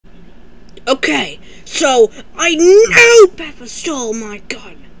Okay, so I knew Peppa stole my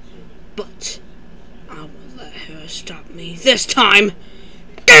gun, but I will let her stop me this time.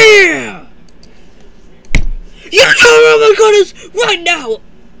 Yeah! You know where my gun is right now!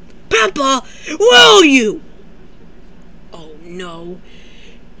 Peppa, will you? Oh no.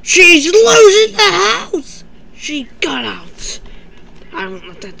 She's losing the house! She got out. I won't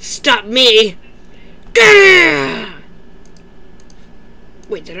let that stop me. Gah!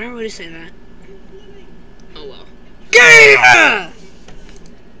 Wait, did I already say that? Oh well. Gah!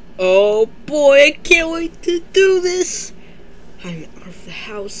 Oh boy, I can't wait to do this. I'm out of the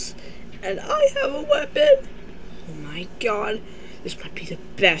house and I have a weapon. Oh my god, this might be the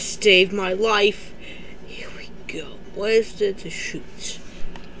best day of my life. Here we go. What is there to shoot?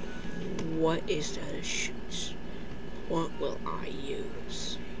 What is there to shoot? What will I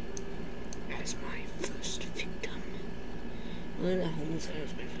use as my first victim? Well, Holmes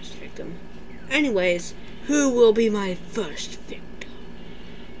is my first victim. Anyways, who will be my first victim?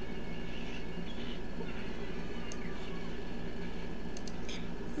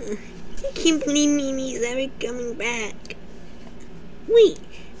 I can't believe Mimi's ever coming back. Wait,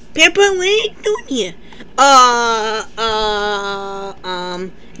 Peppa, what are you doing here?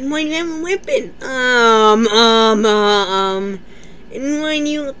 And why do you have a weapon? And why do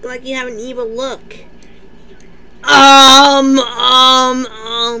you look like you have an evil look? And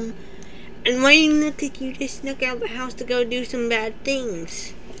why do you look like you just snuck out of the house to go do some bad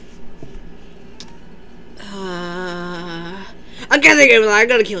things? I can't think of it. I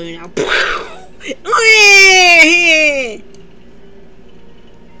gotta kill you now.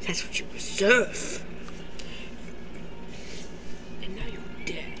 That's what you deserve. And now you're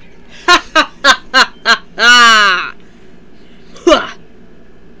dead.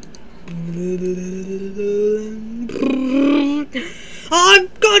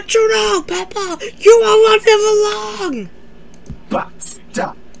 I've got you now, Peppa. You will not live long.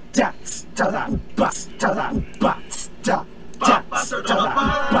 Basta, basta, basta, basta.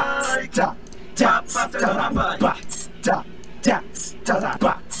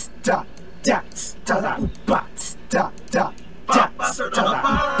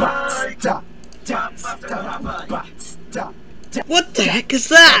 What the heck is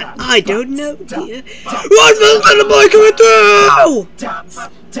that? I don't know, dear. What's this little boy coming through?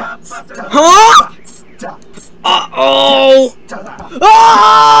 Huh? Uh-oh!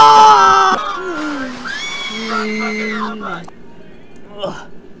 Ah!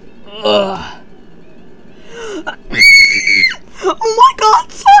 Oh my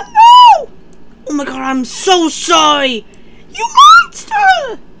god, son, no! Oh my god, I'm so sorry! You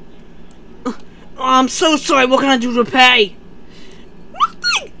monster! Oh, I'm so sorry, what can I do to repay?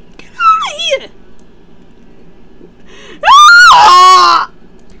 Nothing! Get out of here! Ah!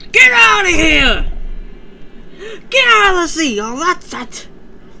 Get out of here! Get out of the sea! Oh, that's that!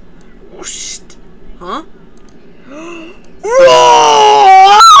 Whoosh! Huh?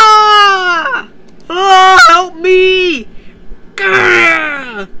 Oh, help me!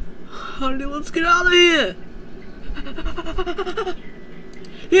 Honey, let's get out of here!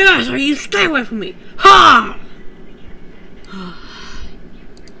 Yes, or you stay away from me! Ha!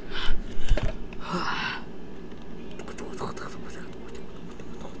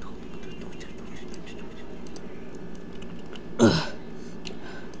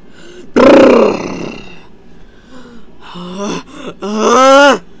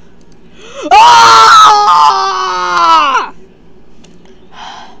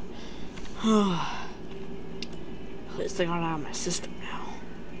 At least I got out of my system now.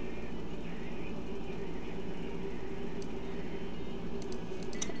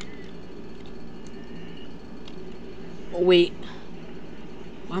 Oh wait,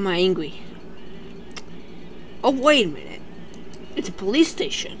 why am I angry? Oh wait a minute, it's a police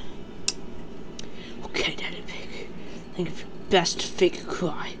station. Okay, Daddy Pig, think of your best fake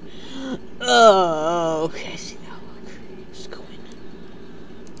cry. Oh, okay, see now, look, just go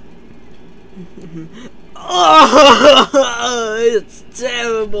in. Oh, it's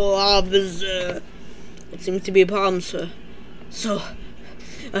terrible, officer. It seems to be a problem, sir. So,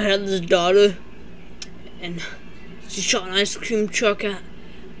 I had this daughter, and she shot an ice cream truck out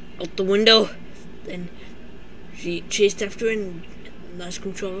the window, and she chased after her, and the ice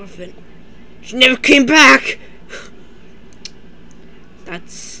cream truck off, and she never came back.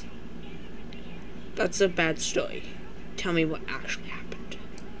 That's a bad story. Tell me what actually happened.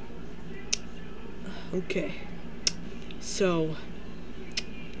 Okay. So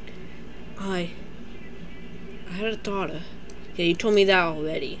I had a daughter. Yeah, you told me that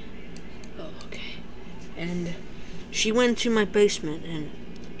already. Oh, okay. And she went to my basement and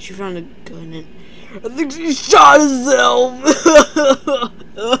She found a gun and I think she shot herself.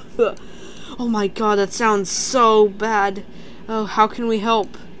 Oh my god, that sounds so bad. Oh, how can we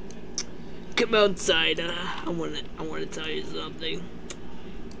help? Come outside. I wanna tell you something.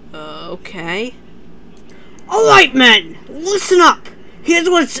 Okay. Alright, men! Listen up! Here's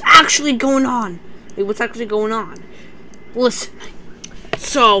what's actually going on. Wait, what's actually going on? Listen.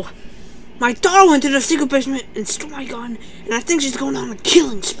 So, my daughter went to the secret basement and stole my gun, and I think she's going on a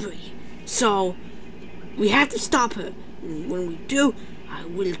killing spree. So, we have to stop her. And when we do, I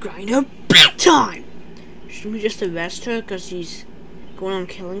will grind her big time! Should we just arrest her because she's going on a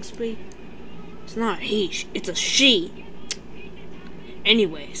killing spree? It's not a he, it's a she.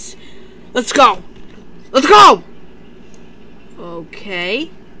 Anyways, let's go! Let's go!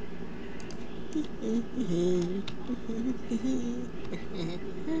 Okay.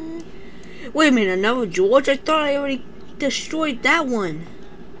 Wait a minute, another George? I thought I already destroyed that one.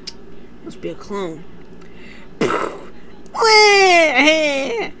 Must be a clone. That's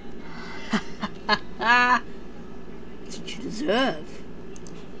what you deserve.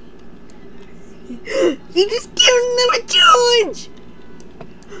 You just killed another George!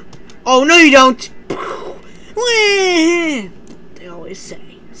 Oh, no you don't! They always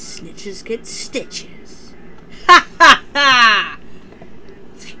say, snitches get stitches. Ha ha ha!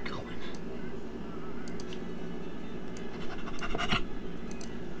 Let's keep going.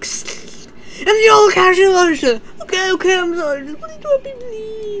 I'm the old casual officer. Okay, I'm sorry. Just please do it,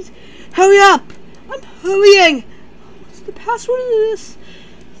 please. Hurry up! I'm hurrying! What's the password of this?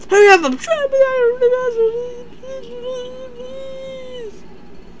 Hurry up! I'm trying to be out of the password. Please.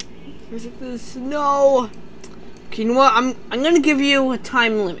 Is it this? No. Okay, you know what? I'm gonna give you a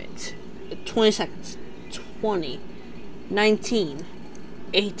time limit. 20 seconds. 20, 19,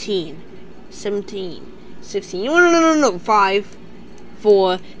 18, 17, 16. No. 5,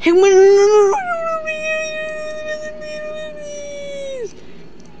 4. Hey, no.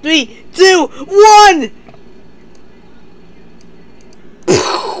 3, 2, 1.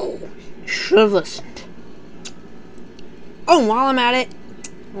 Should have listened. Oh, while I'm at it,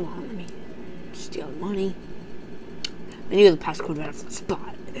 hold on, let me steal the money. I knew the passcode right off the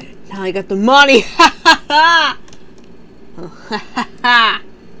spot. Now I got the money. Ha ha ha! Oh, ha ha ha!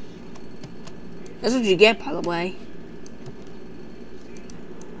 That's what you get, by the way.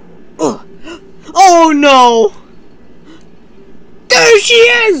 Ugh. Oh no! There she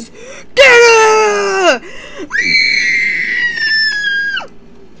is! Get her!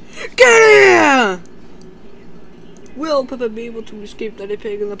 Get her! Will Peppa be able to escape the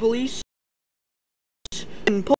pig and the police?